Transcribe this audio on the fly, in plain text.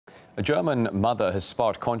A German mother has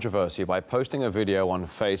sparked controversy by posting a video on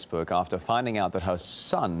Facebook after finding out that her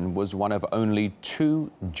son was one of only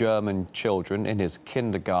 2 German children in his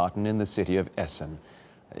kindergarten in the city of Essen.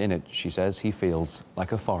 In it, she says, he feels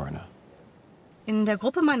like a foreigner. In der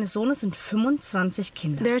Gruppe meines Sohnes sind 25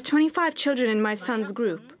 Kinder. There are 25 children in my son's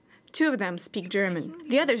group. 2 of them speak German.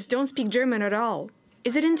 The others don't speak German at all.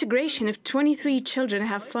 Is it integration if 23 children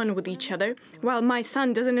have fun with each other, while my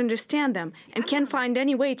son doesn't understand them and can't find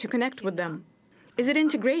any way to connect with them? Is it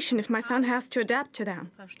integration if my son has to adapt to them?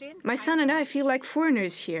 My son and I feel like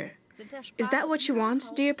foreigners here. Is that what you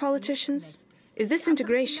want, dear politicians? Is this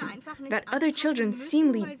integration, that other children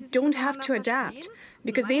seemingly don't have to adapt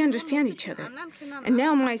because they understand each other, and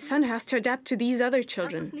now my son has to adapt to these other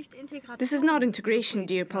children? This is not integration,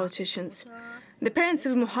 dear politicians. The parents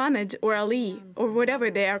of Mohammed or Ali, or whatever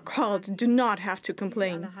they are called, do not have to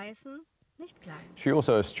complain. She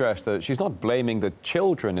also stressed that she's not blaming the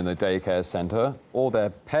children in the daycare centre or their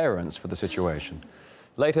parents for the situation.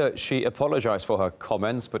 Later, she apologized for her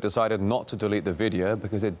comments, but decided not to delete the video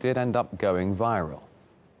because it did end up going viral.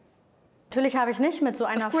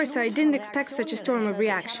 Of course, I didn't expect such a storm of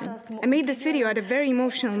reaction. I made this video at a very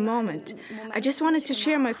emotional moment. I just wanted to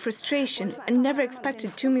share my frustration and never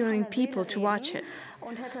expected 2 million people to watch it.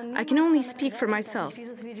 I can only speak for myself.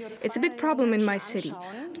 It's a big problem in my city,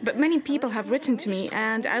 but many people have written to me,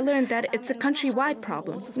 and I learned that it's a countrywide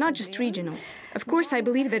problem, not just regional. Of course, I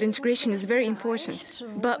believe that integration is very important,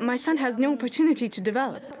 but my son has no opportunity to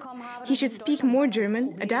develop. He should speak more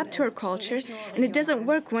German, adapt to our culture, and it doesn't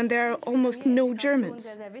work when there are almost no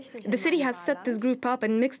Germans. The city has set this group up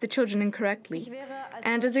and mixed the children incorrectly.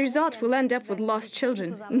 And as a result, we'll end up with lost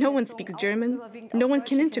children. No one speaks German, no one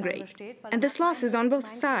can integrate. And this loss is on both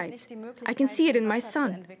sides. I can see it in my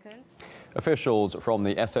son. Officials from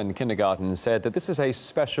the Essen kindergarten said that this is a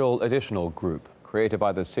special additional group created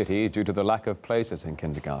by the city due to the lack of places in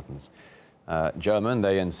kindergartens. German,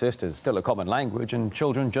 they insist, is still a common language and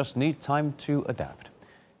children just need time to adapt.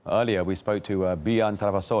 Earlier, we spoke to Bian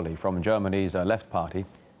Travasoli from Germany's Left Party.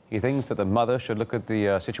 He thinks that the mother should look at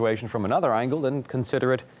the situation from another angle and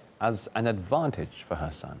consider it as an advantage for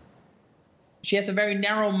her son. She has a very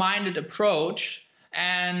narrow-minded approach,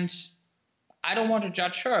 and I don't want to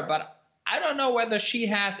judge her, but I don't know whether she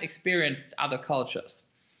has experienced other cultures.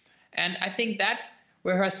 And I think that's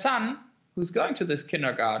where her son, who's going to this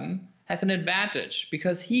kindergarten, has an advantage,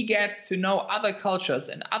 because he gets to know other cultures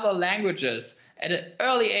and other languages at an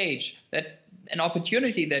early age, that an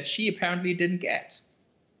opportunity that she apparently didn't get.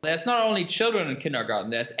 There's not only children in kindergarten,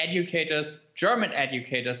 there's educators, German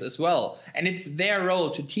educators as well. And it's their role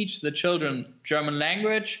to teach the children German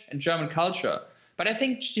language and German culture. But I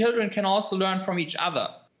think children can also learn from each other.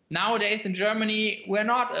 Nowadays in Germany, we're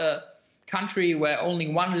not a country where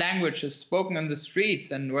only one language is spoken in the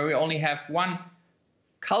streets and where we only have one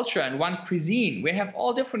culture and one cuisine. We have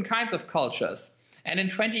all different kinds of cultures. And in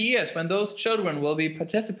 20 years, when those children will be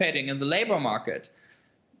participating in the labor market,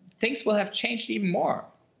 things will have changed even more.